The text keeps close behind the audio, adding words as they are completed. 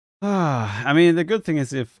I mean, the good thing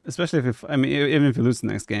is especially if I mean, even if you lose the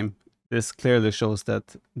next game, this clearly shows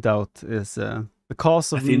that doubt is the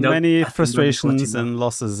cause of many frustrations and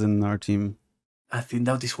losses in our team. I think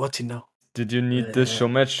doubt is watching now. Did you need this show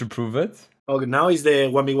match to prove it? Okay, now is the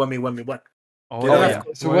 1v1v1v1. Oh, yeah.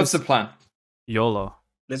 So what's the plan? YOLO.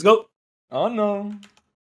 Let's go. Oh no.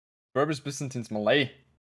 Berbers, Byzantines, Malay.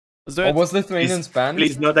 Oh, was Lithuanians banned?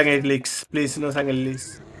 Please, not against leaks. Please, not against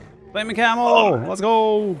leaks. Flaming Camel! Let's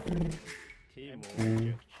go!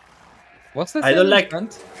 What's the I don't like.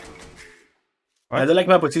 banned? I don't like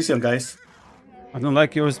my position, guys. I don't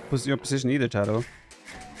like your position either, Taro.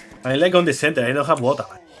 I like on the center. I don't have water.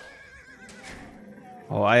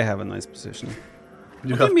 Oh, I have a nice position.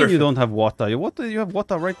 You what do you mean you don't have water? You have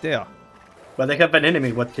water right there. But I have an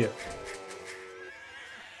enemy. What here?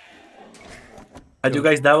 Are you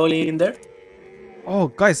guys doubling in there? Oh,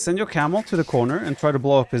 guys, send your camel to the corner and try to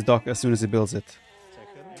blow up his dock as soon as he builds it.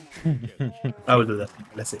 I will do that.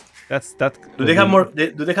 Let's see. That. Do they have more?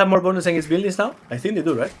 Do they have more bonus against buildings now? I think they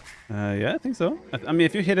do, right? Yeah, I think so. I mean,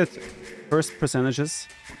 if you hit it first percentages,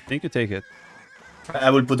 I think you take it.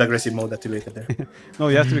 I will put aggressive mode activated there. No,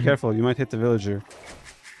 you have to be careful. You might hit the villager.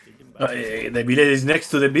 The village is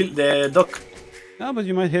next to the dock. No, but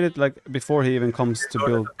you might hit it like before he even comes to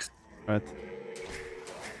build. Right.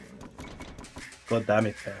 God damn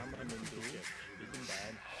it.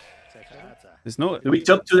 There's no. Do we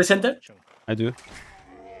jump to the center? I do.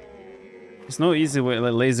 There's no easy way,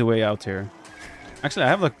 like lazy way out here. Actually, I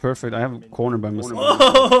have like perfect. I have a corner by myself.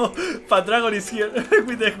 Oh, Fat Dragon is here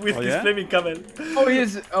with his flaming camel. Oh,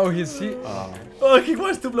 he's he. Oh, he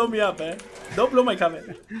wants to blow me up, eh? Don't blow my camel.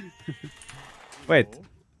 Wait,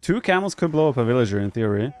 2 camels could blow up a villager in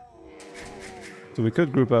theory. So we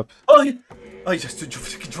could group up. Oh, just to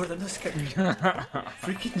freaking Jordan, that's scary.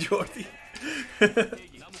 Freaking Jordy.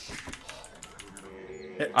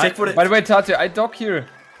 Check for it. By the way, Tati, I dock here.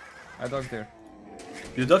 I dock there.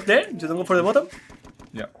 You dock there? You don't go for the bottom?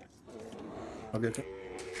 Yeah. Okay.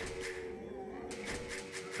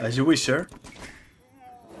 As you wish, sir.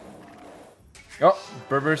 Oh,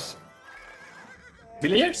 Berbers.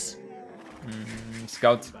 Villagers?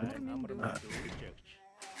 Scout.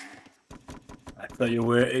 I thought you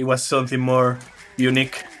were. It was something more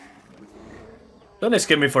unique. Don't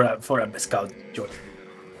scare me for a scout, Jordan.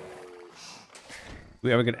 Do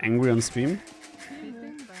we ever get angry on stream?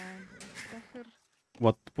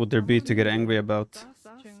 What would there be to get angry about?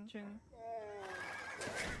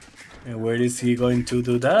 And where is he going to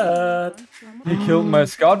do that? He killed my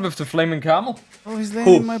scout with the flaming camel. Oh, he's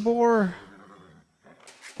laying my boar.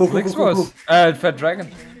 Lix was Fat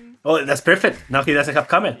Dragon. Oh, that's perfect. Now he doesn't have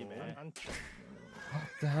camel. What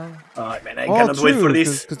the hell? Oh man, I cannot wait for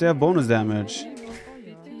this. Because they have bonus damage.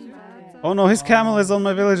 Oh no, his camel is on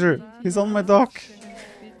my villager. He's on my dock.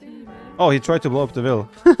 Oh, he tried to blow up the vill.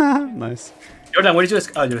 Nice. Jordan, where is your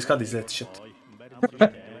scout? Oh, your scout is dead. Shit.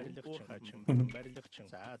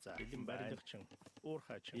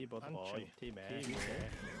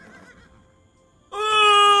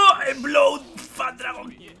 Oh, I blowed Fat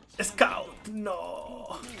Dragon. Scout.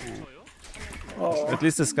 No. Oh. At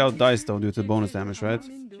least the scout dies though due to bonus damage, right?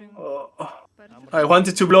 Oh. I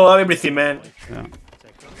wanted to blow up everything, man. Yeah.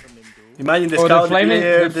 Imagine the scout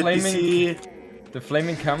there, the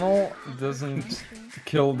flaming camel doesn't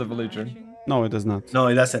kill the villager. No, it does not. No,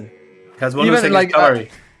 it doesn't. It has bonus against like cavalry.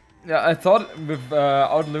 Yeah, I thought with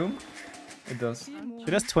Outloom, it does.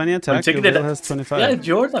 It has 20 attack, check it has 25. Yeah,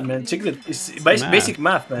 Jordan, man. Check it. It's basic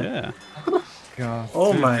math, man. Yeah. God.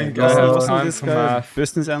 Oh my God. God. Wasn't this guy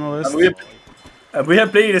business analyst? We are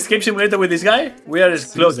playing Escape Simulator with this guy. We are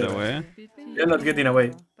closer. You're not getting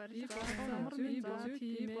away.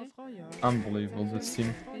 Unbelievable, this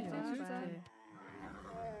team.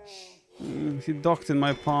 He docked in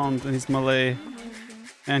my pond and he's Malay.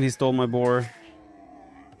 And he stole my boar.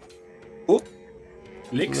 Who?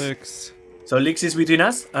 Lix? So Lix is between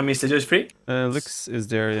us and Mr. Joyce Free? Lix is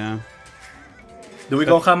there, yeah. Do we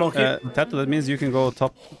go ham on here? Tato, that means you can go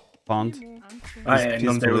top pond. I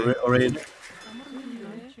am there already.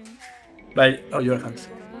 But, oh, your hands.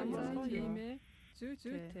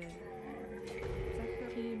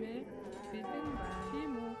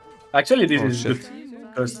 Actually, this is good.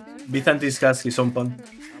 Because Byzantines has his own pond.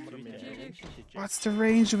 What's the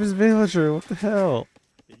range of his villager? What the hell?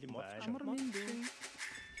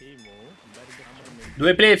 Do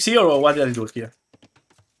I play FC or what does it do here?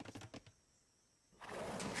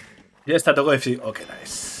 Yes, Tato, go FC. Okay,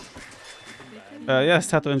 nice. Yes,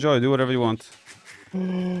 Tato, enjoy. Do whatever you want.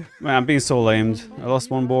 Man, I'm being so lamed. I lost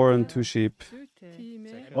 1 boar and 2 sheep.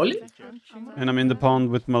 Only? And I'm in the pond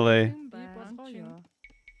with Malay.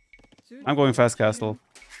 I'm going fast castle.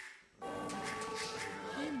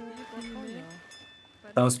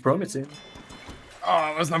 Sounds promising. Oh,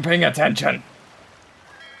 I was not paying attention.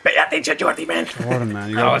 Pay attention, Jordi, man. Jordan,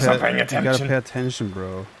 man, I was not paying you gotta attention. pay attention,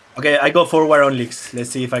 bro. Okay, I go forward on leaks. Let's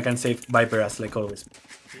see if I can save Viper as like always.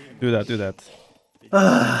 Do that, do that.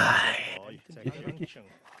 Ay.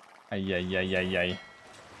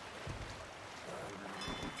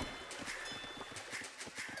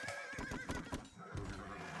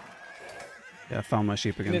 Yeah, I found my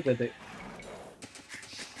sheep again.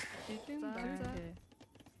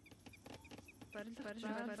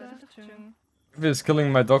 He's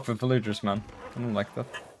killing my dog with villagers, man. I don't like that.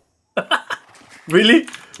 Really?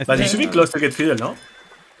 I But you think- should be close to get fiddle, no?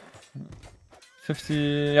 50,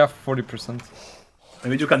 yeah, 40%.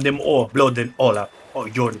 Maybe you can blow them all up. Oh,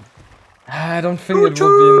 Jordi. I don't think it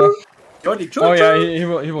will be enough. Jordi, Oh yeah,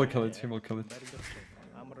 he will kill it. He will kill it.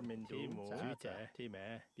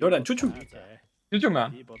 Jordan, choo-choo. Did you,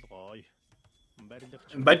 man?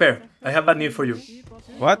 Viper, I have bad news for you.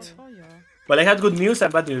 What? Well, I had good news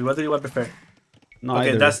and bad news. What do you want prefer? No, Okay,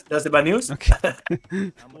 either. that's the bad news. Okay.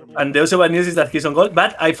 And the also bad news is that he's on gold,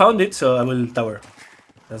 but I found it, so I will tower.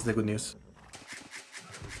 That's the good news.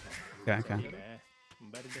 Okay.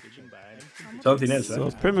 Something else, So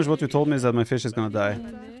right? pretty much what you told me is that my fish is gonna die.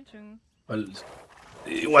 Well,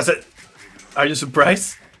 was it? Are you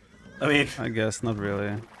surprised? I mean, I guess not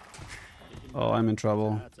really. Oh, I'm in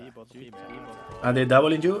trouble. are they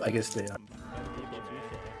doubling you? I guess they are.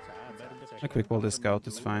 I quick wall this scout.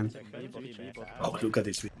 It's fine. Oh, look at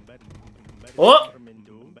this. Oh,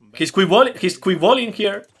 he's quick walling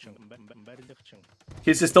here.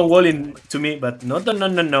 He's stonewalling to me, but no.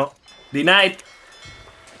 Denied.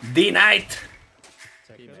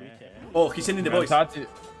 Oh, he's sending the voice.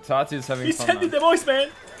 Tati is having He's fun, sending man. the voice, man.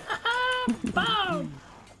 Bam.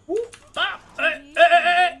 Bam.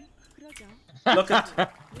 Look at.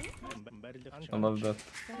 I love that.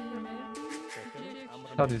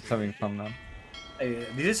 Tati is having fun, man.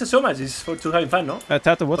 This is so much. This is for to having fun, no?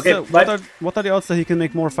 Tato, what's Okay, what are the odds that he can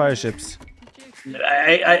make more fire ships?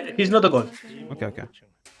 He's not a goal, Okay.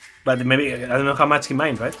 but maybe I don't know how much he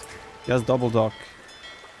mined, right? He has double dock.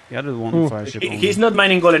 He added one fire ship. Only. He's not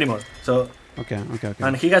mining gold anymore. So Okay.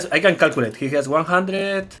 and he has. I can calculate. He has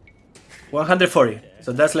 140.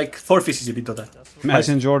 So that's like 4 fishes in total.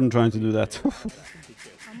 Imagine Jordan trying to do that.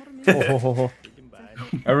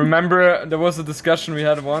 I remember there was a discussion we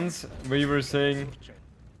had once where you were saying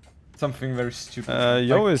something very stupid.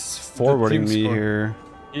 Yo Like, is forwarding me score. here.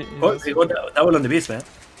 Oh, he got double on the beast, man.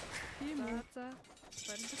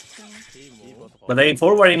 But I am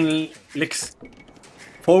forwarding licks.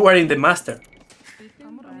 Forwarding the master.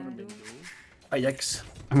 Ajax.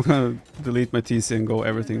 I'm gonna delete my TC and go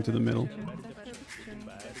everything to the middle.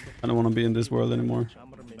 I don't want to be in this world anymore.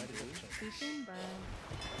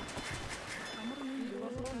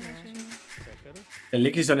 The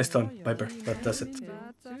lick is on a stone, Viper. But that's it.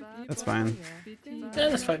 That's fine. Yeah,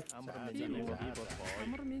 that's fine.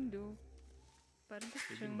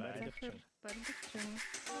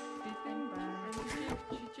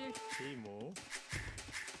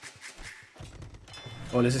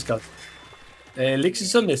 Oh, let's scout. Lix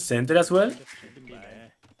is on the center as well.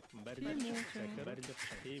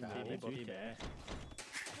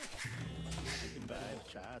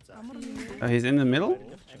 He's in the middle?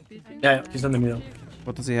 Yeah, he's on the middle.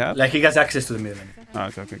 What does he have? Like he has access to the middle. Ah,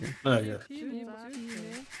 okay. No, yeah.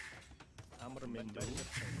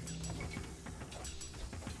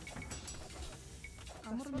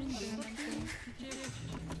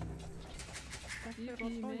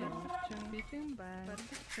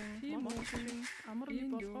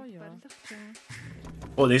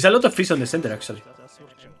 Oh, there's a lot of fish on the center actually.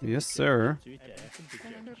 Yes, sir.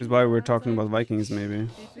 Which is why we're talking about Vikings, maybe.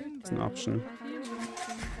 It's an option.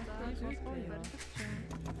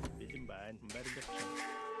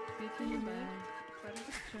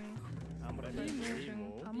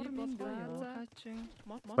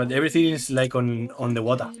 But everything is like on the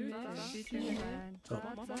water. So.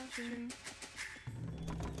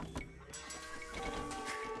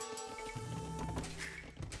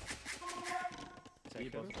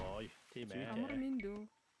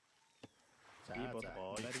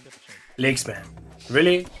 Leaks, man.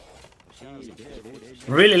 Really?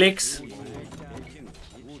 Really, Leaks?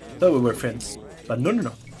 Thought we were friends. But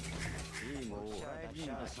no.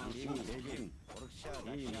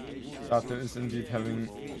 Tato is indeed having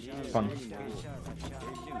fun.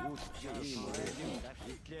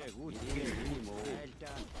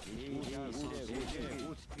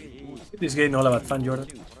 This game all about fun, Jordan.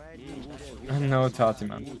 No, Tati,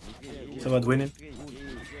 man. It's about winning.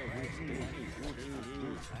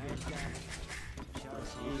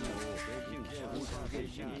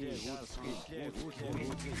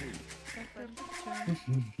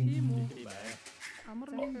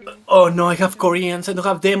 Oh no, I have Koreans. I don't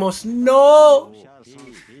have demos. No.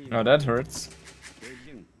 No, that hurts.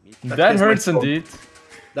 That hurts my hurts soul. indeed.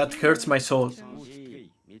 That hurts my soul.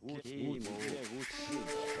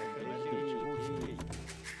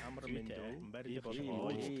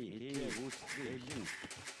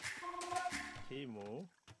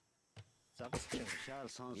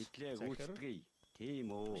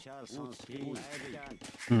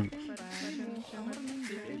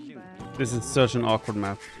 This is such an awkward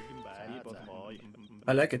map.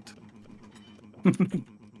 I like it.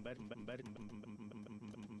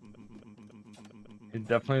 It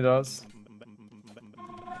definitely does.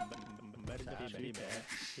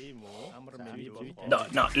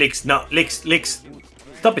 No, licks, no, licks.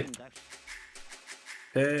 Stop it.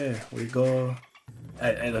 Okay, we go.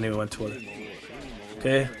 I don't even want to order.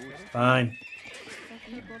 Okay, fine.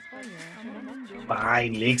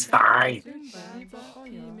 Fine, licks, fine.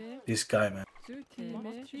 This guy, man.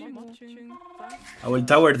 I will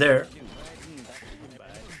tower there.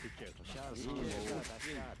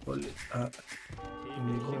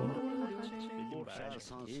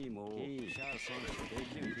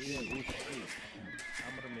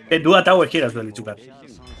 Hey, do a tower here as well, Ichuka.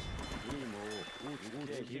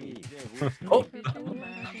 Oh!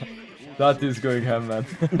 That is going ham, man.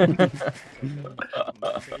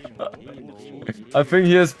 I think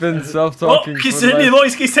he has been self-talking. Oh, he's sending the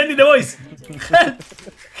voice! He's sending the voice!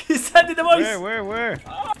 He's sending the voice! Where?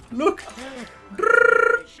 Look!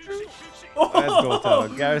 Let's go tower.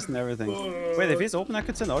 Garrison everything. Wait, if he's open, I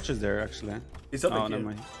could send archers there, actually. He's open Oh, here. never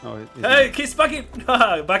mind. No, Hey, he's backing!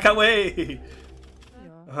 Back away!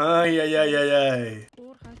 Ay.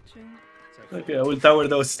 Okay, I will tower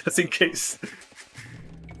those just in case.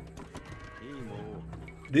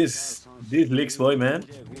 This leaks, boy, man.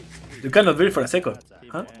 You cannot breathe for a second,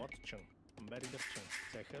 huh?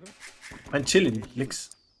 I'm chilling, leaks.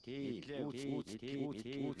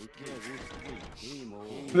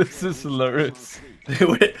 This is hilarious.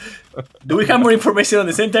 Do we have more information on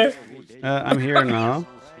the center? I'm here now.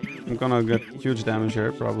 I'm gonna get huge damage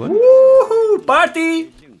here, probably. Woohoo!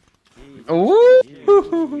 Party! Ooh.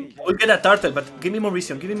 We'll get a turtle, but give me more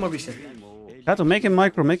vision. Tato, make him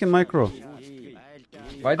micro.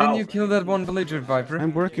 Why didn't you kill that one villager, Viper?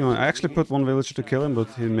 I'm working on it. I actually put one villager to kill him, but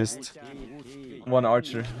he missed. One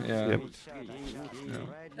archer, yeah. Yep.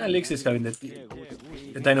 Yeah, Leaks is having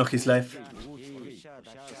the time of his life.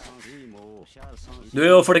 Do you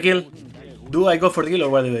go for the kill? Do I go for the kill or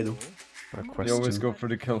what do I do? What a You question. always go for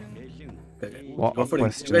the kill. Okay. What Go a for it.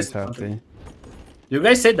 question, Tati. You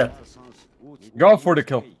guys said that. Go for the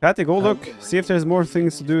kill. Tati, go look. See if there's more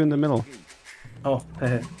things to do in the middle. Oh.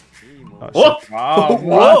 Oh, shit. Wow,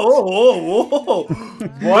 Whoa!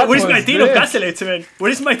 What Where's was my team on this? Castellates, man?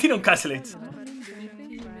 Where is my team on Castellates?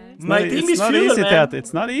 My team It's is not feudal, easy, man. Tati.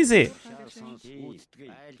 It's not easy.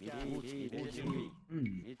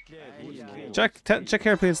 Check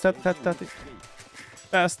here, please. Tati.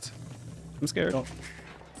 Fast. I'm scared. No.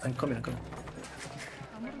 I'm coming.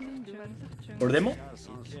 For demo?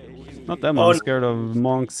 Not them. Oh, I'm scared of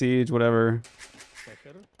Monk, Siege, whatever.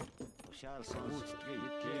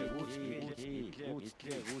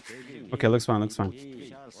 Okay, looks fine.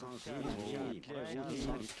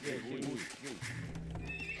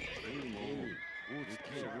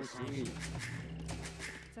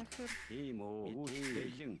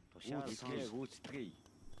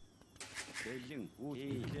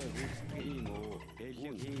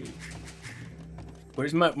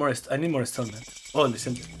 Where's my more? I need more stone, man. Oh, in the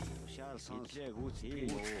center.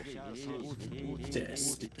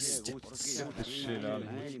 Yes. Shit out.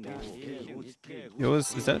 Yo,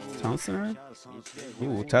 is that town center?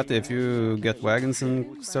 Ooh, Tati, if you get wagons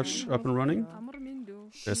and such up and running,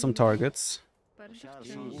 there's some targets.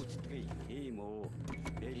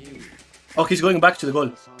 Oh, he's going back to the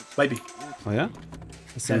goal. Maybe. Oh yeah?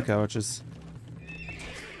 The same couches.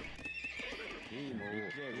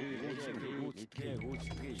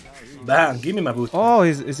 Bang! Give me my boot. Oh,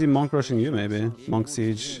 is he monk rushing you maybe? Monk,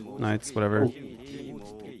 siege, knights, whatever.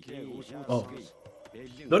 Oh.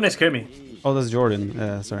 Don't scare me. Oh, that's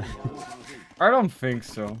Jordan. Sorry. I don't think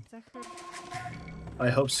so. I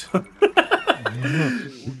hope so.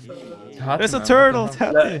 There's a turtle,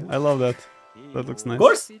 Tati. I love that. That looks nice. Of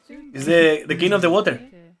course. It's the king of the water.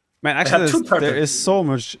 Man, have actually, two turtles. there is so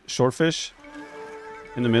much shortfish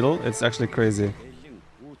in the middle. It's actually crazy.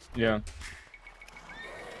 Yeah.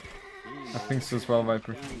 I think so as well,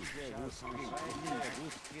 Viper.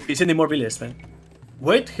 He's sending more villagers, man.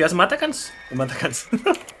 Wait, he has Matacans? Matacans.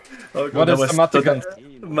 Oh, What is the Matacans?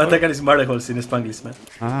 Matakan is Maracles in Spanglish, man.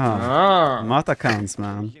 Mata counts,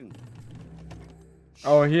 man.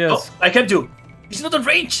 Oh, he has. Oh, I kept you. He's not on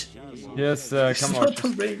range. He has He's cam not archers.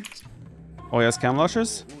 on range. Oh, he has cam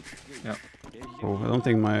launchers? Yeah. Oh, I don't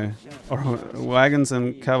think my wagons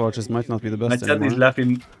and cav archers might not be the My best chat anymore. is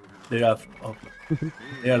laughing. They are. Oh.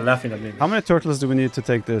 They are laughing at me. How many turtles do we need to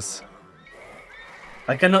take this?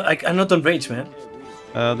 I'm not on range, man.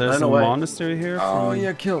 There's a monastery here. Oh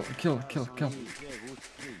yeah, kill.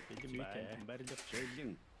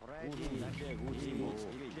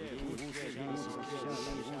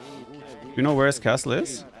 You know where his castle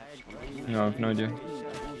is? No, I have no idea.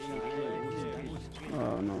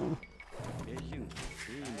 Oh no.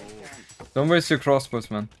 Don't waste your crossbows,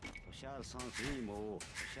 man.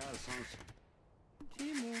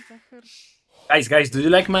 Guys, do you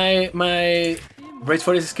like my Rage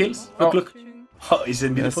Forest skills? Look. Oh,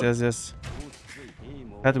 isn't it beautiful? Yes.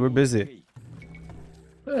 Pat, we're busy.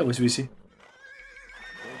 I was busy.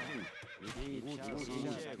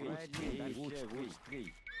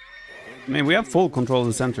 I mean, we have full control of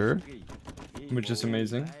the center. Which is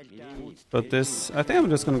amazing. But this... I think I'm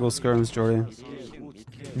just gonna go skirms, Jordy.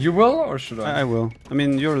 You will, or should I? I will. I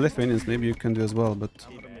mean, you're Lithuanians, maybe you can do as well, but...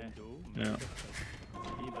 Yeah.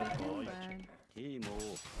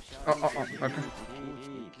 Oh, okay.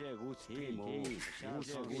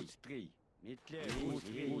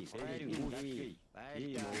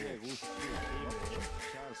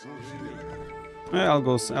 Yeah,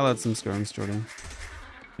 I'll add some skirms, Jordy.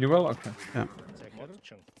 You will? Okay. Yeah.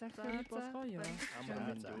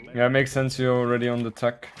 Yeah, it makes sense, you're already on the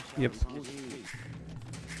tech. Yep.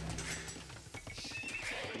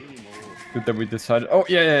 Good that we decided. Oh,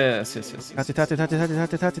 yes. Tati.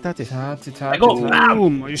 I go.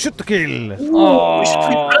 Boom! You shoot to kill! Oh!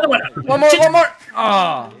 One more!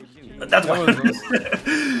 Ah! That one.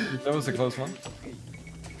 That was a close one.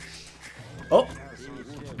 Oh.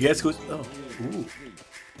 Guess who's... Oh. Ooh.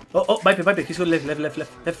 Oh, Viper. He's going left.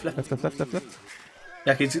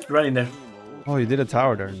 Yeah, he's running there. Oh, you did a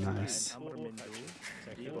tower there. Nice.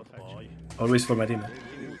 Always for my team.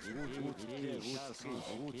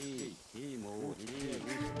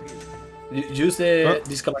 Use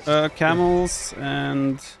this command. Camels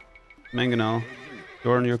and mangonel.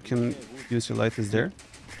 Dorn, you can use your lighters there.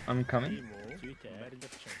 I'm coming.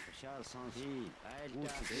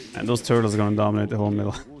 And those turtles are gonna dominate the whole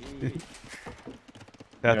middle.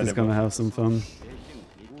 That is gonna have some fun.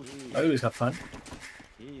 I always have fun.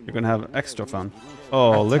 You're gonna have extra fun.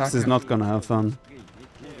 Oh, Lix is not gonna have fun.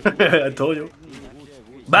 I told you.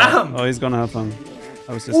 Bam! Oh, he's gonna have fun.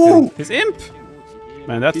 I was just kidding. His imp!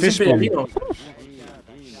 Man, that fish bomb.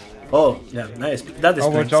 Oh, yeah, nice. That is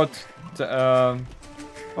watch out.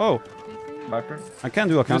 Oh. Viper. I can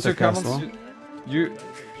do a counter castle. Use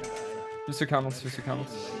your camels.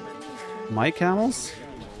 My camels?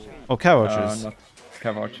 Oh, cow archers. Not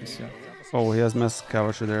cav archers, yeah. Oh, he has mass cow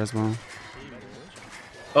archer there as well.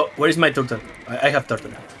 Oh, where is my turtle? I have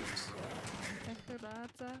turtle.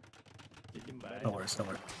 No worries.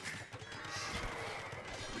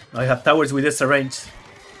 I have towers with this range.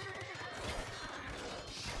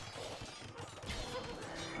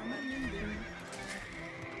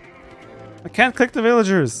 I can't click the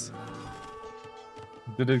villagers.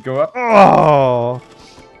 Did it go up? Oh!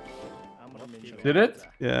 Did it?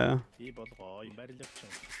 Yeah.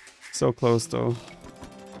 So close though.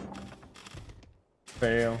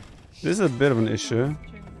 Fail. This is a bit of an issue.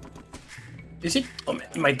 Is it? Oh,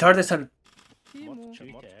 my turtles are...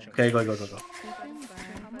 Okay, go.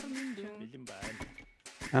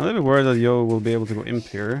 I'm a little bit worried that Yo will be able to go imp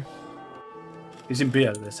here. He's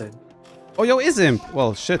Imperial, they said. Oh, Yo is imp!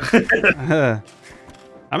 Well, shit.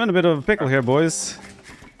 I'm in a bit of a pickle here, boys.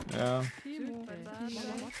 Yeah.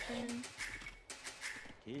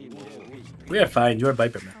 We are fine, you're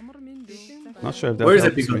Viper, man. Not sure if that Where is the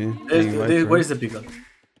helps pickle? me. Where is the pickle?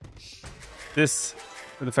 This,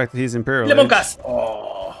 the fact that he's Imperial. Lemongas!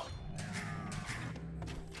 Oh.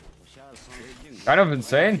 Kind of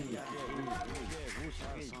insane.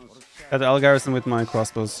 I'll garrison with my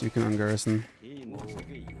crossbows, you can ungarrison.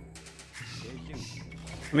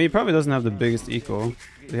 I mean, he probably doesn't have the biggest eco.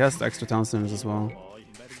 He has the extra town centers as well.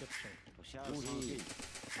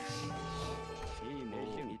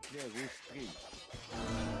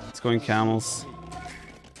 It's going camels.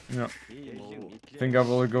 Yeah. Think I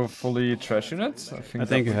will go fully trash units? I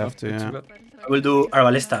think you have to, yeah. I will do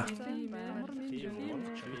Arbalesta.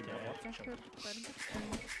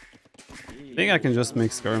 I think I can just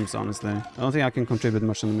make skirms, honestly. I don't think I can contribute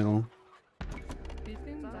much in the middle.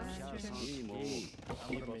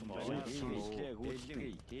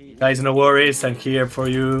 Guys, no worries, I'm here for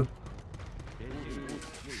you.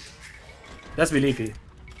 That's believy.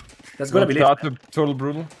 That's gonna be total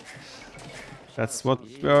brutal. That's what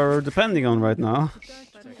we are depending on right now.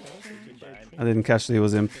 I didn't catch that he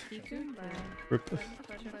was imp. Rip.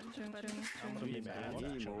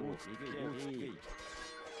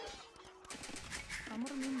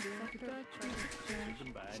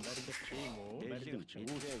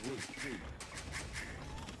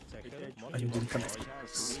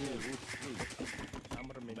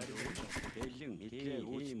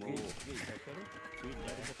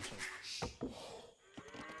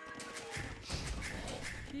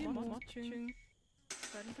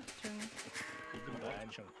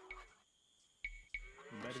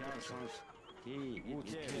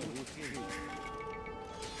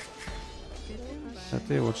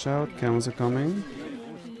 Watch out, camels are coming.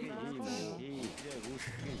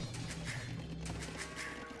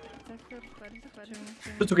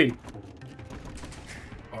 It's okay.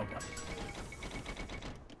 Oh, God.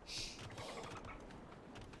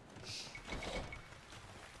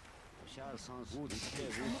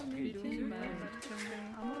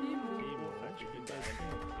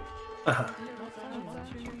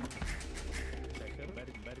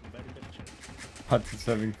 Hut is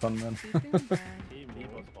having fun, man.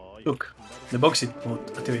 Look, the box it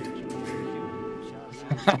mode activated.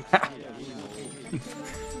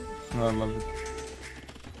 Oh, I love it.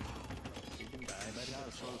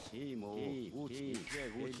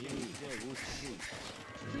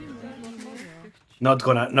 Not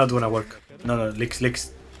gonna work. No, licks.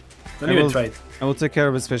 Don't even try it. I will take care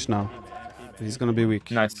of his fish now. He's gonna be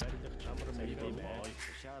weak. Nice.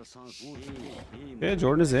 Okay,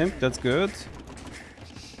 Jordan is imp, that's good.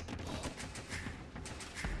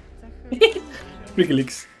 Freaking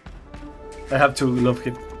licks. I have to love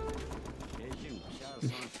him.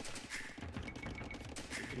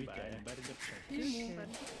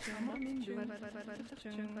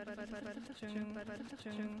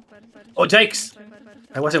 Oh, Jakes!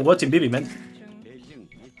 I wasn't watching Bibi, man.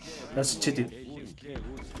 That's cheating. You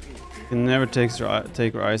can never take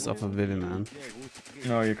your eyes off of Vivi, man.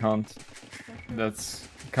 No, you can't. That's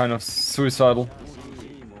kind of suicidal.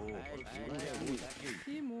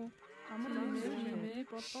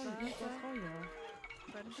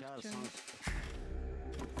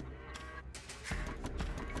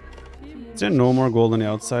 Is there no more gold on the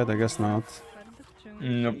outside? I guess not.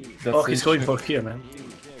 Nope. Oh, he's going for here, man.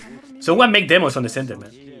 Someone make demos on the center,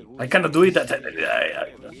 man. I cannot do it.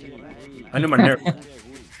 I know my nerve.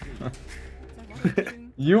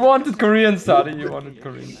 You wanted Korean, Sadi. You wanted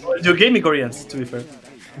Korean. You gave me Koreans, to be fair.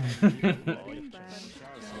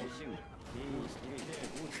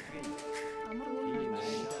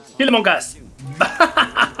 Kill him on gas.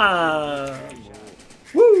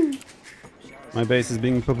 Woo! My base is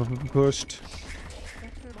being pushed.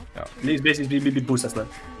 Yeah. This base is being pushed as well.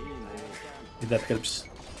 If that helps.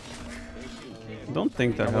 I don't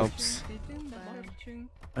think that helps.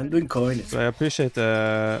 I'm doing coins. So I appreciate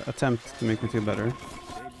the attempt to make me feel better.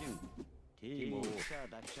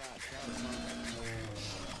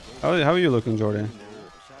 How are you looking, Jordy?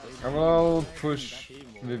 I will push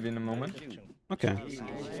Vivi in a moment. Okay.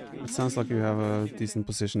 It sounds like you have a decent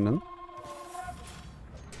position then.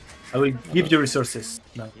 I will give you resources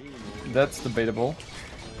now. That's debatable.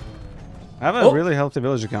 I have a really healthy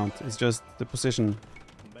village account. It's just the position.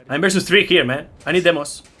 I'm versus 3 here, man. I need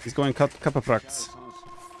demos. He's going Kappapracts.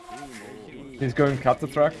 He's going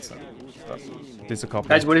Catatract. This a copy.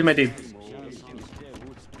 Guys, what is my team?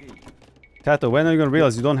 Tato, when are you gonna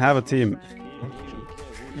realize you don't have a team?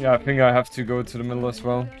 Yeah, I think I have to go to the middle as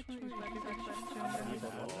well.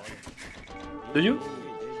 Do you?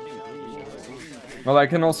 Well, I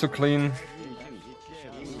can also clean.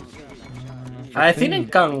 I think I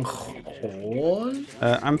can hold.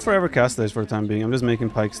 I'm forever castless for the time being. I'm just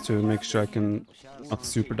making pikes to make sure I can not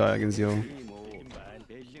super die against Yo.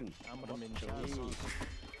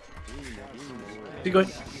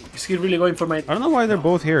 Is he really going for my... I don't know why they're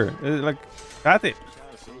both here. Like, Patty.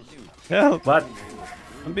 Help! What?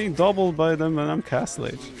 I'm being doubled by them and I'm castle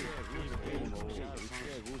age.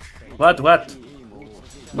 What?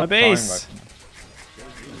 My base!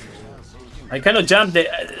 I cannot jump the...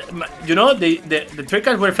 you know, the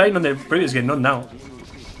trickers were flying on the previous game, not now.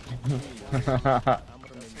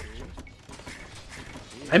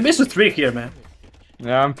 I'm best of 3 here, man.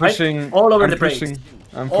 Yeah, I'm pushing... all over the place.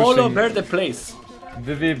 I'm pushing all over the place.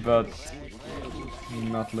 Vivi, but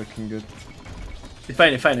not looking good. It's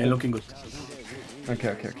fine, I'm looking good.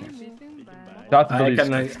 Okay.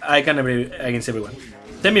 I can against everyone.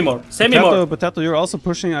 Send me more. Send me more. But Tato, you're also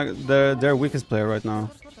pushing their weakest player right now.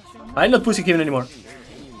 I'm not pushing him anymore.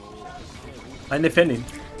 I'm defending.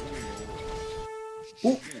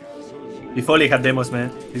 Ooh. If only had demos,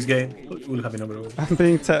 man. This game would have been over. I'm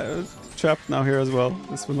being trapped now here as well.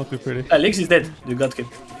 This will not be pretty. Alex is dead. You got him.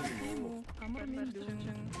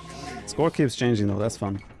 Score keeps changing though, that's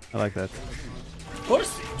fun. I like that. Of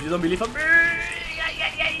course. You don't believe him?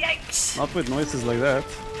 Yikes. Not with noises like that.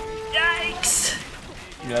 Yikes.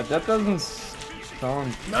 Yeah, that doesn't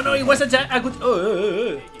sound... No, it was a good...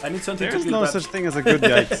 Oh. I need something There's to kill no Babs. such thing as a good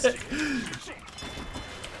yikes.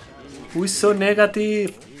 Who is so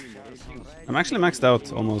negative? I'm actually maxed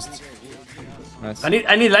out almost. Nice.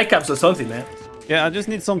 I need light caps or something, man. Yeah, I just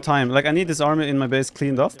need some time. Like, I need this army in my base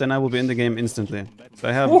cleaned off, then I will be in the game instantly. So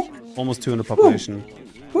I have almost 200 population.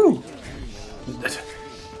 Woo.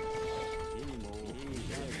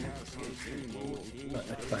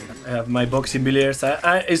 I have my boxing billiards.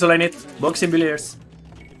 It's all I need. Boxing billiards.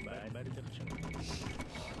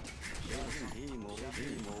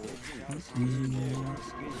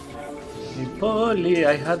 If only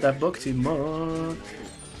I had a boxing mod.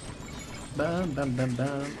 Bam, bam, bam,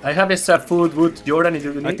 bam. I have extra food, wood. Jordan, if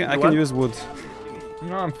you need. I can use wood.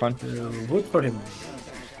 No, I'm fine. Wood for him.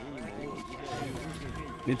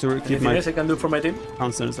 Need to keep Anything my else I can do for my team?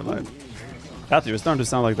 councillors alive. That you're starting to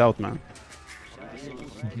sound like Doubt, man.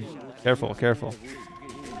 Careful, careful.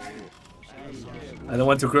 I don't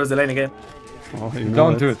want to cross the line again. Oh, you know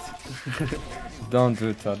Don't it. do it. Don't do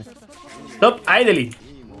it, Toddy. Stop idling.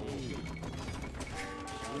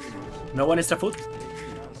 No one extra food?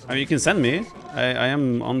 I mean, you can send me. I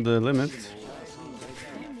am on the limit.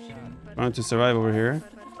 Trying to survive over here.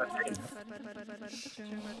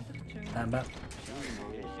 I'm back.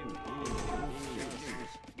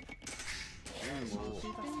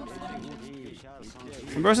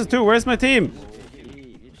 Versus 2, where's my team?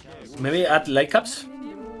 Maybe add light caps?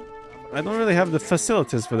 I don't really have the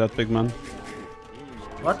facilities for that, big man.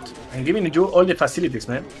 What? I'm giving you all the facilities,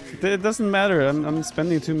 man. It doesn't matter. I'm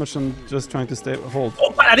spending too much on just trying to hold.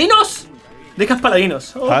 Oh, Paladinos! They have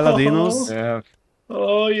Paladinos. Oh, Paladinos? Yeah.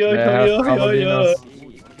 Oh, yeah, Yeah, yeah, yeah, Paladinos.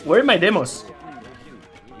 yeah. Where are my demos?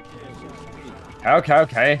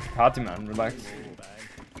 Okay. Party man, relax.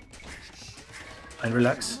 And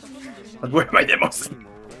relax. But where are my demos?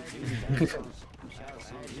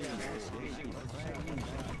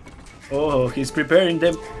 Oh, he's preparing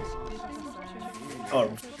them. Oh.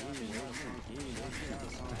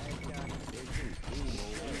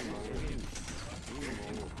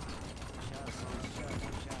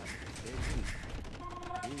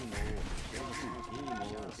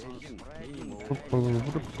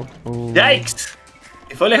 Yikes!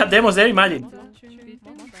 If only I had demos there, imagine.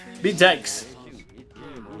 Big yikes.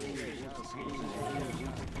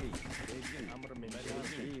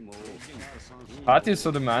 Party is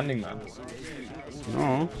so demanding, man.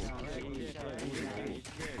 No.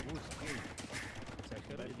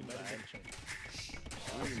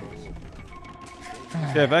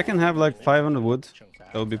 Yeah, if I can have like 500 wood,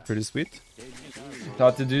 that would be pretty sweet.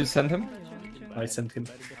 Tati, do you send him? I sent him.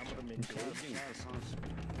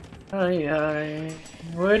 Aye,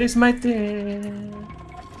 where is my thing?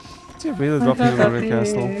 Is he really dropping over the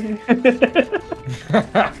castle?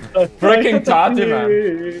 Freaking Tati,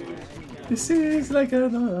 man. This is like a...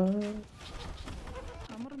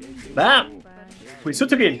 Bam! We shoot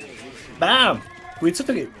to kill. Bam! We shoot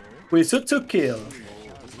to kill. We shoot to kill.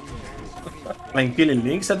 I'm killing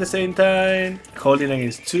links at the same time. Holding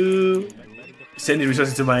against 2. Sending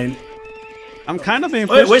resources to mine. I'm kind of being Oh,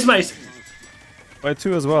 pushed where's my... by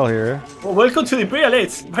 2 as well here. Oh, welcome to the Imperial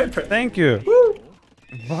Aids. Viper. Thank you. Woo.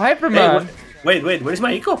 Viper, Hey, man. wait, where's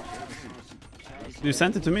my eco? You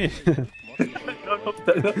sent it to me. No.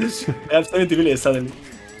 I have 70 villages suddenly.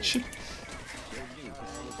 Shit.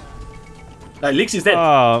 Lix is dead.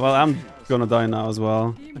 Oh, well, I'm gonna die now as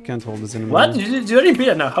well. I can't hold this anymore. What? You're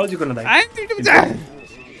Imperial now. How are you gonna die? I'm gonna die!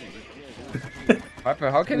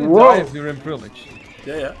 Viper, how can you Whoa. die if you're in privilege?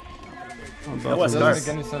 Yeah. Oh, That was Doesn't dark. make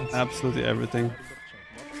any sense. absolutely everything.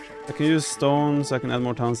 I can use stones, I can add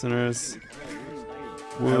more town centers.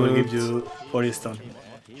 I will Wood, give you 40 stone.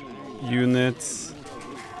 units.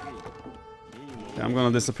 Yeah, I'm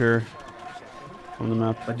gonna disappear from the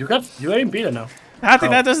map. But you are Imperial now. I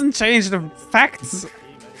think How? that doesn't change the facts.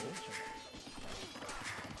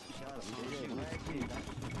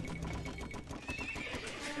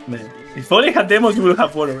 Man. If only had demos, you will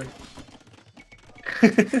have one already.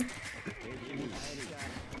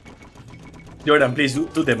 Jordan, please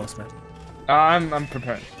do demos, man. I'm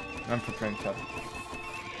preparing. I'm preparing, Tati.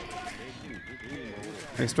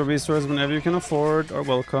 Extra resources whenever you can afford are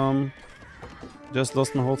welcome. Just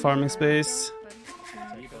lost my whole farming space.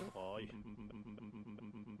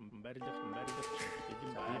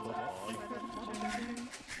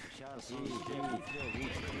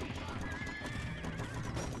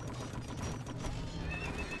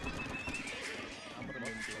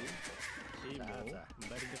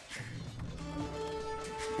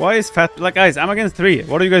 Why is fat? Like, guys, I'm against 3.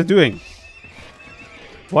 What are you guys doing?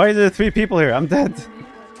 Why are there 3 people here? I'm dead.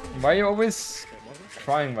 Why are you always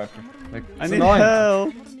crying, Viper? Like, I need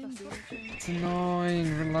help. It's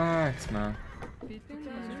annoying. Relax, man.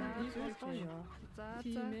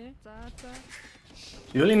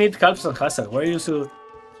 You only need Calps and Hazard. Why are you so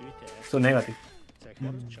negative?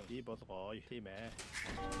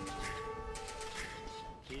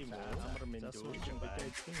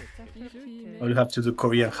 Or you have to do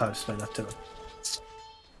Korean halves right after all.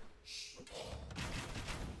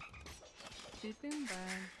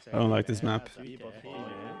 I don't like this map.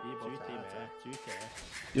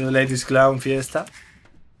 You don't like this clown fiesta?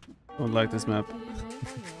 Don't like this map.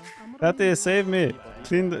 Patty, save me!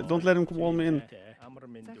 Clean the, don't let him wall me in.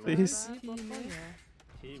 Please.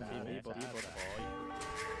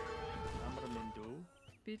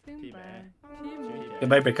 Hey,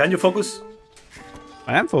 Viper, can you focus?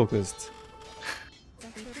 I am focused.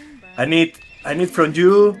 I need from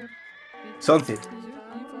you something.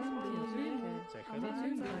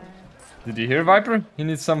 Did you hear, Viper? He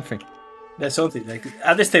needs something. There's something like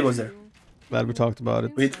at the tables there. Glad we talked about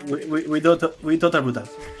it. We thought about that.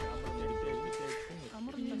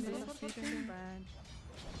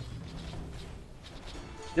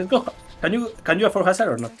 Just go. Can you afford hazard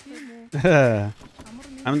or not?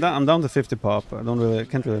 I'm down to 50 pop.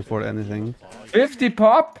 Can't really afford anything. 50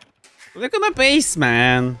 pop? Look at my base,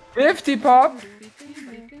 man. 50 pop?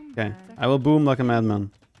 Okay, I will boom like a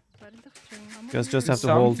madman. Just have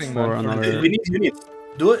to hold for another. You need.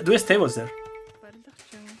 Do stables there.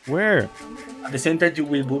 Where? At the same time, you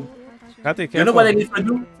will boom. Tati, you know what I need from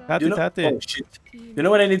you? Tati, Tati. Oh shit! You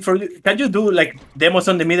know what I need from you? Can you do like demos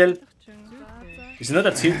on the middle? It's not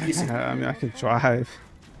that easy. I mean, I can try.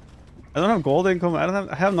 I don't have gold income.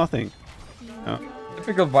 I have nothing. No.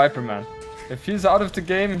 Typical Viper, man. If he's out of the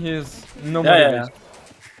game, he is no motivation. Yeah.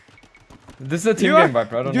 This is a team game,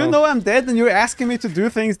 Viper. I don't know. You know I'm dead, and you're asking me to do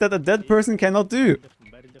things that a dead person cannot do.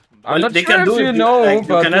 I'm not sure if you know, like,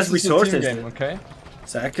 but you can this ask is a team resources. game, okay?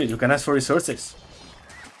 Exactly, you can ask for resources.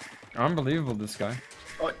 Unbelievable, this guy.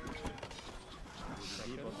 Oh.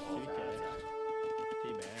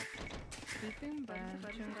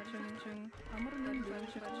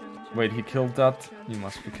 Wait, he killed that? You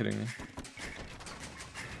must be kidding me.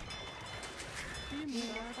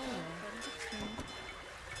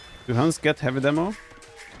 Do Huns get heavy demo? Of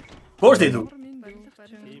course they do.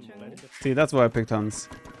 See, that's why I picked Huns.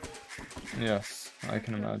 Yes, I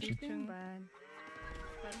can imagine.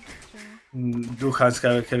 Do Hans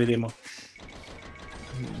have heavy demo?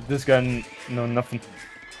 This guy know nothing.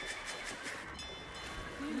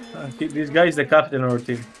 This guy is the captain of our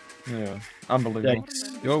team. Yeah, unbelievable.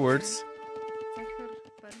 Yikes. Your words.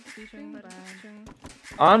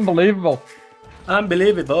 Unbelievable.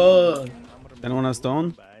 Unbelievable. Anyone have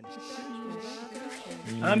stone?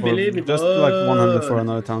 Unbelievable. Just like 100 for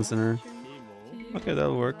another town center. Okay,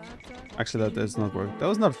 that'll work. Actually, that does not work. That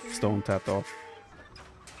was not stone tapped off.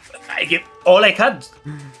 I give all I had.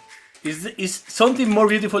 Is something more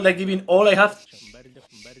beautiful than giving all I have?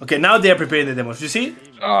 Okay, now they are preparing the demos. You see?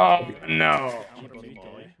 Oh no.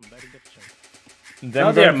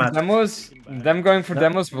 Now they are mad. Them going for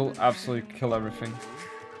demos will absolutely kill everything.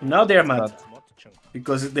 Now they are mad.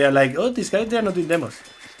 Because they are like, oh, these guys, they are not doing demos.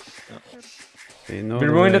 They know We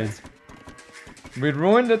ruined it. We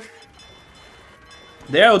ruined it.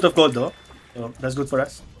 They are out of gold though. So that's good for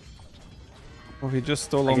us. Oh, he just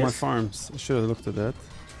stole all my farms. I should have looked at that.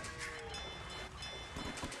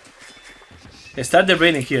 Start the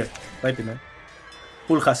raining here. Viper, man.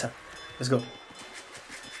 Full hazard. Let's go.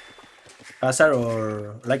 Hazard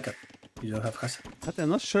or Leica. You don't have hazard. But I'm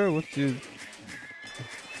not sure what you...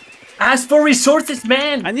 Ask for resources,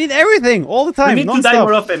 man! I need everything all the time. You need to die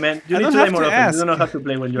more often, man. You need to die more often. You don't know how to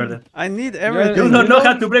play when you are there. I need everything. You don't know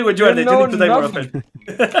how to play when you are there. You need to die more often.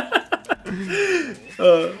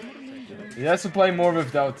 He has to play more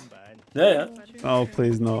without. Yeah. Oh,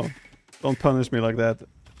 please, no. Don't punish me like that.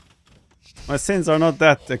 My sins are not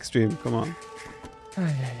that extreme. Come on.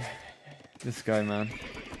 This guy, man.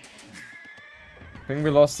 I think we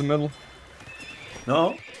lost the middle.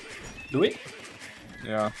 No. Do we?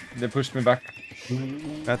 Yeah, they pushed me back.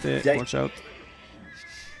 Patty, watch out.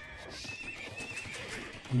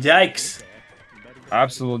 Yikes.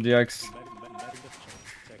 Absolute yikes.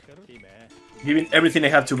 Giving everything I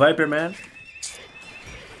have to Viper, man.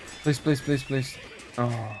 Please, please, please, please. Oh.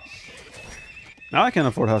 Now I can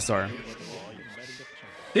afford Hussar.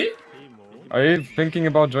 See? Are you thinking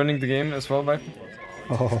about joining the game as well, Viper?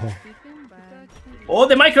 Oh. Oh,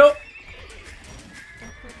 the micro!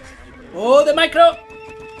 Oh, the micro!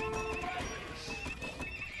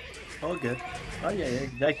 Oh, good. Oh yeah, yeah.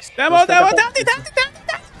 Yikes. Demo, demo, demo.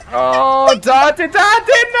 Oh, Dati,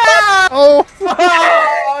 no! Oh!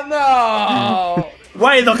 Oh, no!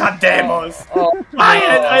 Why you don't have demos? Oh, Why?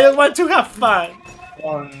 I don't want to have fun.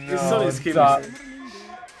 oh It's so no, skills.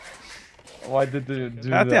 Why did you do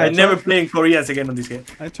Dati, that? I'm never playing Koreans again on this game.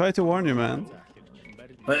 I tried to warn you, man.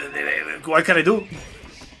 What can I do?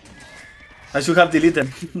 I should have deleted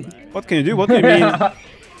them. What can you do? What do you mean?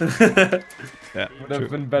 Yeah, Would have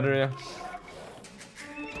been better, yeah.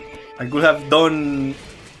 I could have done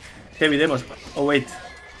heavy demos. Oh wait.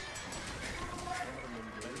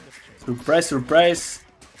 Surprise, surprise.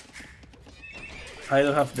 I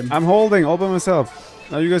don't have them. I'm holding all by myself.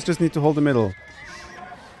 Now you guys just need to hold the middle.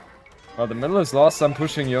 Well, the middle is lost. I'm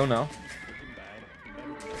pushing Yo now.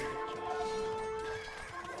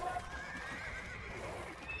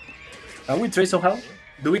 Can we trade somehow?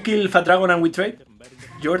 Do we kill Fat Dragon and we trade?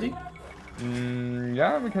 Jordi?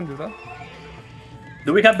 Yeah, we can do that.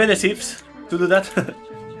 Do we have better shifts to do that?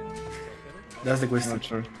 That's the question. Not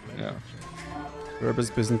sure. Yeah. Berbers,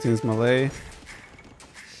 Byzantines, Malay.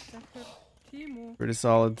 Pretty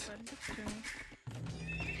solid.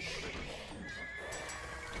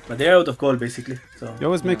 But they're out of gold basically. So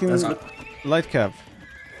Yo is making that's good. light cap.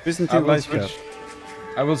 Byzantine light cap.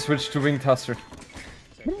 I will switch to Wing Tuster.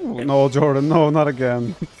 Ooh, no, Jordan, no, not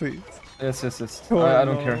again. Please. Yes, yes, yes. Oh, I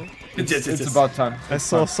don't no. care. Yes, It's about time. I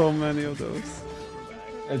saw so many of those.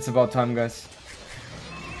 It's about time, guys.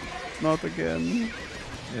 Not again.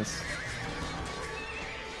 Yes.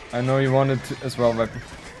 I know you wanted to as well, Viper.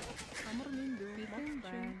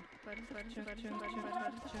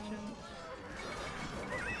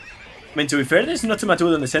 I mean, to be fair, there's not too much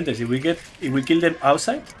wood on the centers. If we kill them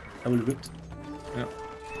outside, that will be good. Yeah.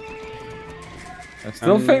 I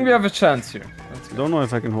still think we have a chance here. I don't know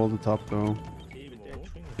if I can hold the top though.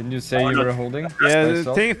 Didn't you say you were holding? Yeah,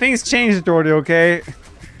 things changed, Jordi, okay?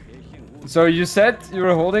 So you said you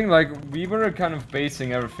were holding, like we were kind of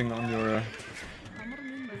basing everything on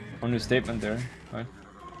your statement there, right?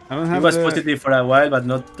 I don't He have was positive for a while, but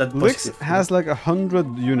not that Lix positive. has like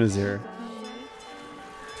 100 units here.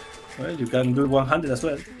 Well, you can do 100 as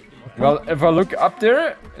well. Well, if I look up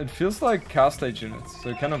there, it feels like cast age units, so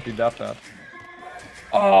it cannot be that bad.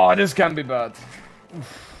 Oh, this can be bad.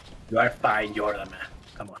 You are fine, Jordan, man.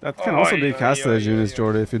 Come on. That can also be cast as units,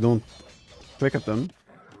 Jordi, if you don't click at them.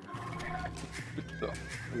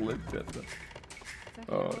 Look at that.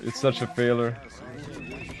 Oh, it's such a failure.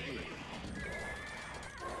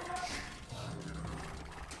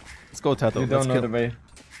 Let's go, Tato. You Let's don't know kill. the way.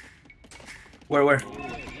 Where?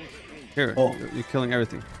 Here, Oh. you're killing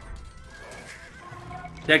everything.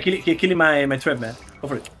 They're killing my trap, man. Go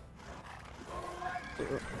for it.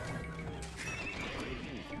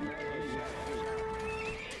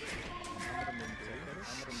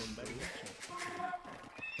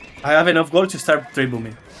 I have enough gold to start trade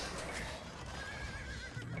booming.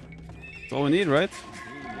 That's all we need, right?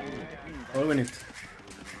 All we need.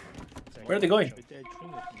 Where are they going?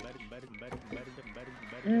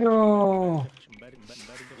 No.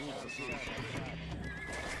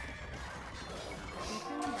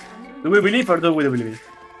 Do we believe or do we believe?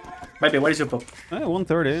 Maybe, what is your pop?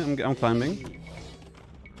 130. I'm climbing.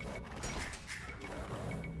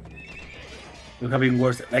 You have been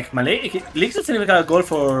worse. Like Malay, Lix doesn't even got a goal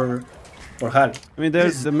for Hal. I mean,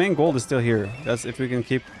 there's the main goal is still here. That's if we can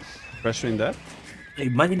keep pressuring that.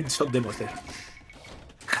 Imagine it stop demos there.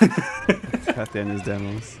 Katya and his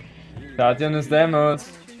demos. Tatiana's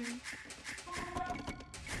demos.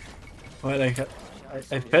 Well, I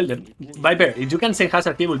felt it. Viper, if you can send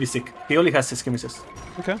Hazard, he will be sick. He only has skirmishes.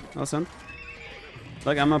 Okay, I'll send.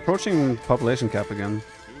 Like, I'm approaching population cap again,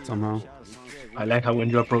 somehow. I like how when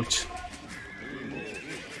you approach.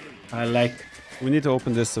 I like. We need to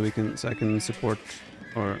open this so I can support,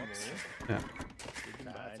 or yeah.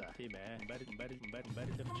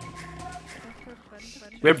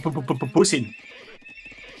 We're pushing.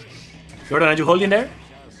 Jordan, are you holding there?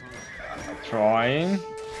 Trying.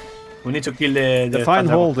 We need to kill the Define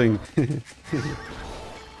Phantom. holding.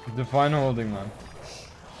 Define holding, man.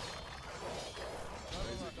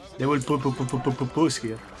 They will push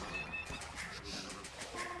here.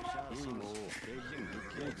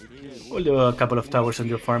 We'll do a couple of towers on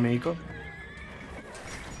your farm, Eiko.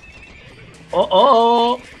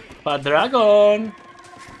 Oh! Fat Dragon!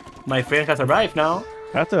 My friend has arrived now.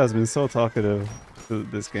 Katya has been so talkative to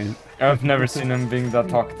this game. I've never seen him being that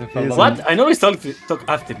talkative. I love What? him. I know he's talk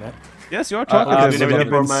active, man. Yes, you are talkative, but you have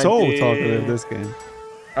been so romantic. talkative this game.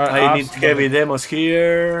 I need heavy demos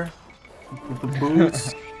here.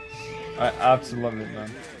 Boots. I absolutely love it,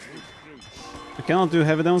 man. I cannot do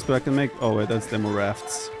heavy demos, but I can make... Oh wait, that's demo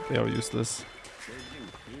rafts. They are useless.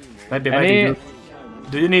 Might be.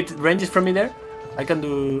 Do you need ranges from me there? I can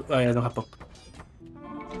do. Oh, I don't have pop.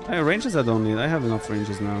 Ranges I don't need. I have enough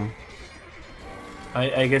ranges now.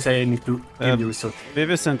 I guess I need to give you resort.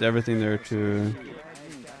 Vivi sent everything there to.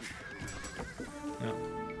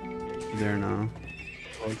 There now.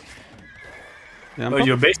 Yeah, oh,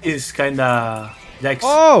 your base is kinda. Yikes.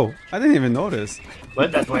 Oh! I didn't even notice. Well,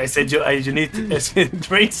 that's why I said you need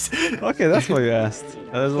range. Okay, that's what you asked.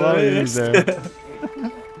 There's a lot of units there.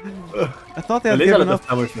 I thought they had given up.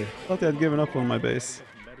 I thought they had given up on my base.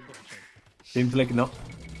 Seems like no.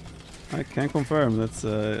 I can confirm. That's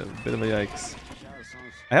a bit of a yikes.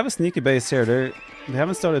 I have a sneaky base here. They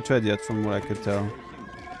haven't started trade yet, from what I could tell.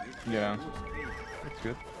 Yeah, that's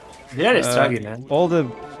good. They're struggling, man. All the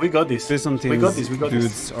we got this. Byzantine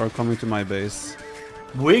dudes are coming to my base.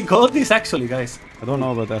 We got this actually, guys. I don't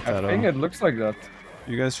know about that at all. I think it looks like that.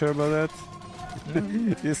 You guys sure about that?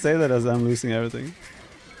 You say that as I'm losing everything.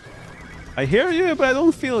 I hear you, but I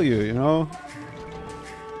don't feel you, you know?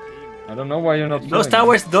 I don't know why you're not those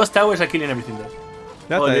towers are killing everything there.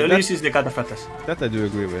 The only issue is the cataphractas. That I do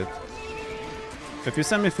agree with. If you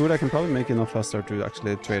send me food, I can probably make enough faster to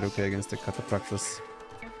actually trade okay against the cataphractas.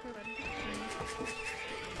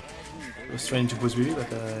 I was trying to push BB,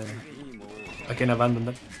 but I can abandon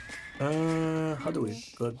that. How do we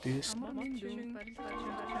got this?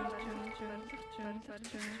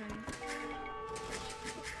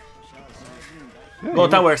 Yeah, go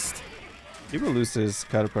towers! He will lose his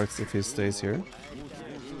cataphracts if he stays here.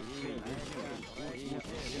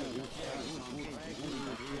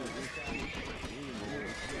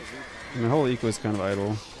 My whole eco is kind of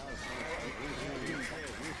idle.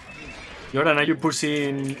 Jordan, are you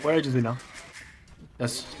pushing? Where are you doing now?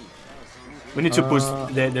 Yes. We need to push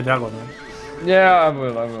the dragon, man. Yeah, I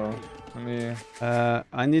will. Let me...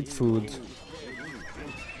 I need food.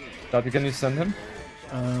 Daddy, can you send him?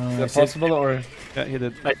 Is that possible, or...? Yeah, he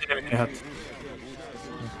did. I did everything I had.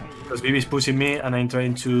 Because BB is pushing me, and I'm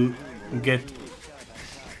trying to get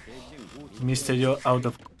Mr. Joe out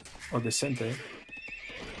of the center.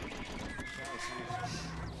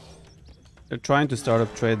 They're trying to start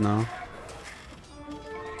up trade now.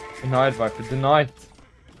 Denied, Viper, denied.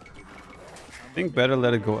 I think better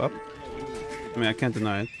let it go up. I mean, I can't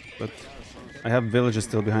deny it, but I have villages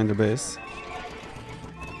still behind the base.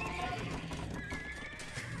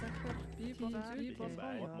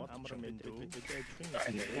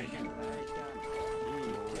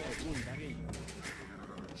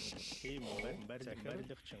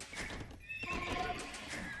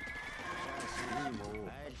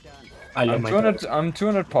 I'm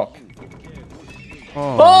 200 pop.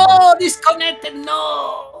 Oh, disconnected!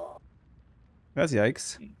 No. That's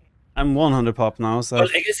yikes. I'm 100 pop now, so. Well,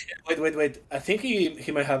 I guess. Wait. I think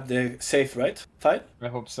he might have the safe, right? Fight. I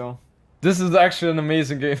hope so. This is actually an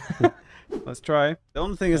amazing game. Let's try. The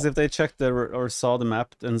only thing is if they checked or saw the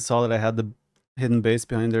map and saw that I had the hidden base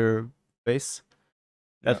behind their base,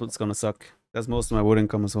 that's what's gonna suck. That's most of my wood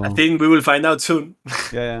income as well. I think we will find out soon.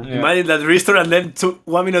 Yeah. Imagine that restore and then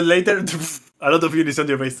 1 minute later, a lot of units on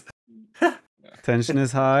your base. Tension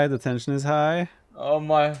is high. The tension is high. Oh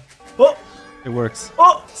my! Oh! It works.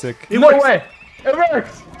 Oh! Sick. No way! It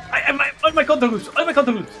works! All my counter groups! All my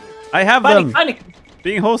counter groups! I have them! Panic!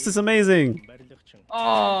 Being host is amazing!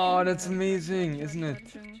 Oh, that's amazing, isn't it?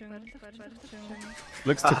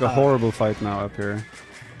 Lux took a horrible fight now up here.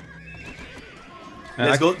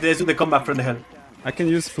 Let's do the comeback from the hell. I can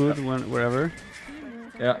use food wherever.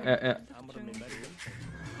 Yeah.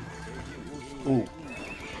 Ooh.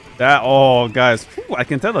 Oh, guys. Whew, I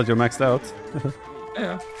can tell that you're maxed out.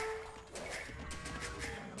 Yeah.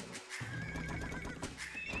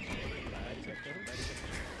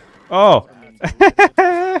 Oh!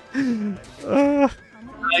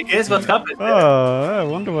 I guess what happened. Oh, I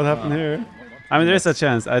wonder what happened here. I mean, there's a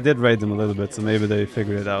chance. I did raid them a little bit, so maybe they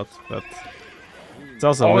figured it out. But it's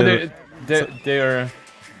also they're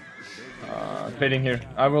trading here.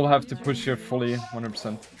 I will have to push here fully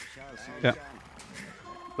 100%. Yeah.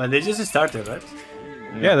 But they just started, right?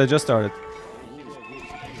 Yeah, they just started.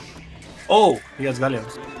 Oh, he has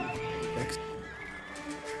galleons.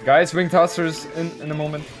 Guys, winged hussars in a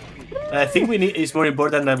moment. I think it's more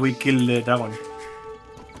important that we kill the dragon.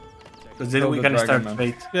 Because then we can start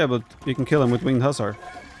bait. Yeah, but you can kill him with winged hussar.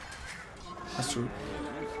 That's true.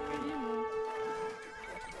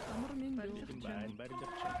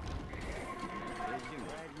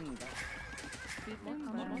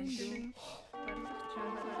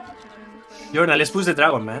 Jordan, let's push the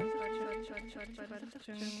dragon, man.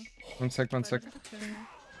 One sec.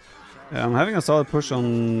 Yeah, I'm having a solid push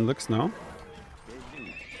on Lux now.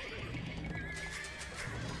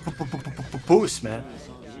 Push, man.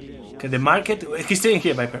 Okay, the market. He's staying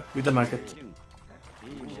here, Viper, with the market.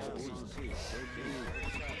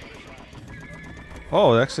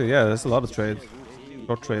 Oh, actually, yeah, there's a lot of trade.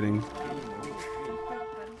 Short trading.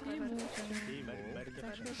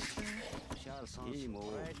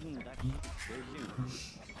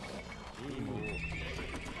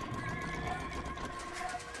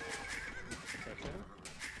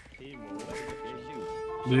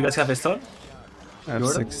 Do you guys have a store? I have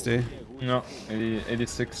 60. No,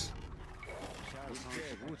 86.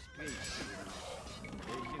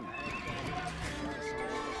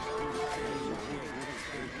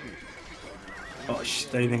 Oh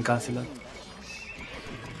shit, I didn't cancel that.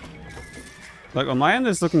 Like on my end,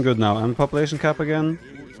 it's looking good now. I'm population cap again.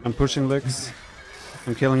 I'm pushing licks.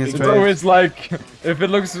 I'm killing his It's trade. always like, if it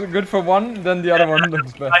looks good for one, then the other one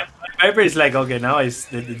looks bad. Viper is like, okay, now is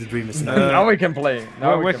the dream is now. Now we can play.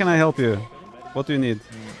 Now where can I help you? What do you need?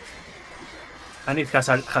 I need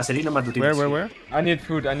Haserino Matutino. Where? I need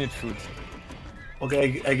food, I need food.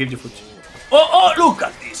 Okay, I give you food. Oh, look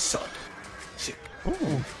at this shot. Sick.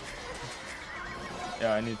 Ooh.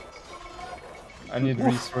 Yeah, I need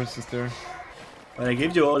resources there. Well, I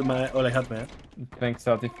gave you all I had, man. Thanks,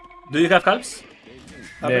 Tati. Do you have helps?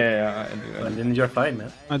 Yeah, I do. Well, then you're fine,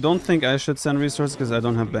 man. I don't think I should send resources because I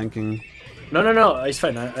don't have banking. No, it's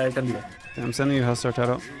fine. I can do that. Okay, I'm sending you Hussar,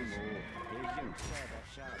 Taro.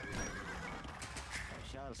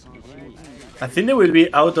 I think they will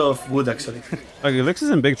be out of wood, actually. Okay, Lix is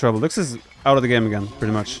in big trouble. Lix is out of the game again,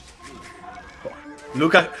 pretty much.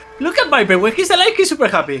 Look at Viper. When he's alive, he's super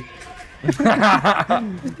happy. Is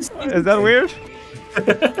that weird?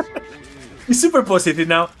 He's super positive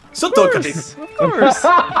now. So talkative. Of course.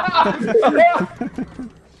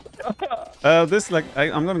 This like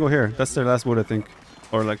I'm gonna go here. That's their last wood, I think,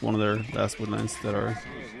 or like one of their last wood lines that are.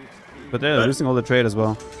 But they're losing all the trade as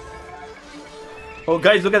well. Oh,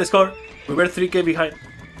 guys, look at the score. We were 3k behind.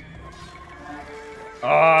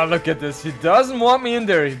 Oh, look at this. He doesn't want me in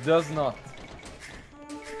there. He does not.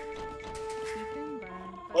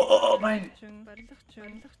 Oh, man. Yeah.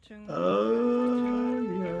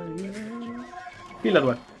 Kill that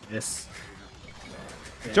one. Yes.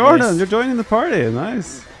 Jordan, Yes. you're joining the party.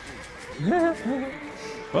 Nice.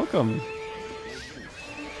 Welcome.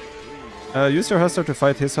 Use your Hussar to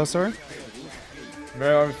fight his Hussar.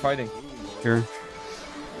 Where are we fighting? Here.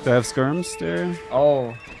 Do I have skirms there?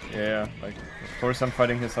 Oh, yeah. Like, of course I'm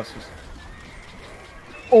fighting his hussars.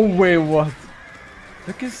 Oh, wait, what?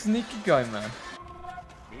 Look at sneaky guy, man.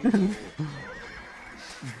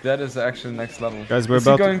 That is actually next level. Guys, Is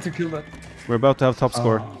he going to kill that? We're about to have top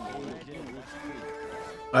score.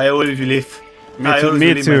 I always believe. Me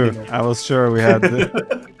too. I was sure we had.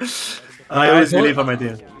 I always believe on my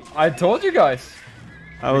team. I told you guys.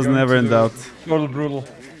 I was never in doubt. Total brutal.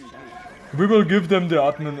 We will give them the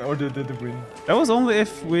admin or the win. That was only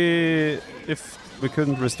if we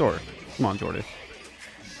couldn't restore. Come on, Jordy.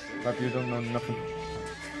 But you don't know nothing.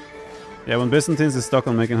 Yeah, when Byzantines is stuck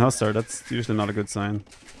on making Hussar, that's usually not a good sign.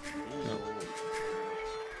 No.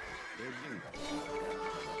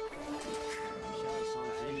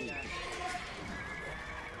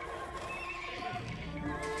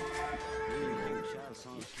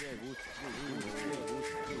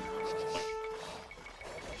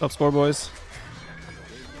 Top score, boys.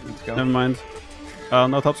 Let's go. Never mind.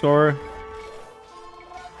 No top scorer.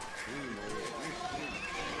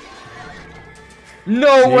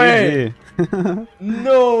 No way! GG.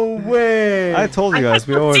 No way! I told you guys,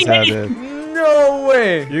 we always had it. No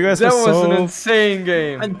way! You guys that were was so... an insane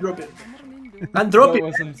game. And drop it. And drop it.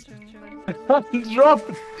 Drop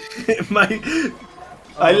it.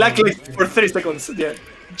 I lagged like for 30 seconds. Yeah.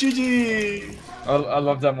 GG. I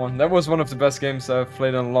love that one. That was one of the best games I've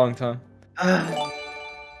played in a long time.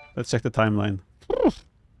 Let's check the timeline.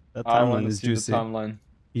 That I timeline want to is see juicy. the timeline.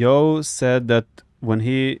 Yo said that when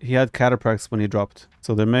he had cataphracts when he dropped.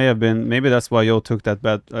 So there may have been, maybe that's why Yo took that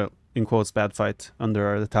bad, in quotes, bad fight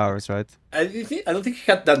under the towers, right? I don't think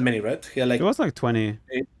he had that many, right? He had like... It was like 20.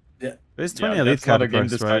 Yeah. There's 20 Yeah, elite that's not a game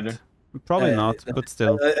cataphracts, right? decider. Probably not, but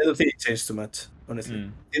still. I don't think it changed too much, honestly.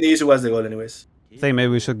 And the issue was the goal anyways. I think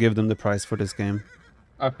maybe we should give them the prize for this game.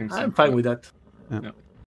 I think so. I'm fine with that. Yeah. Yeah.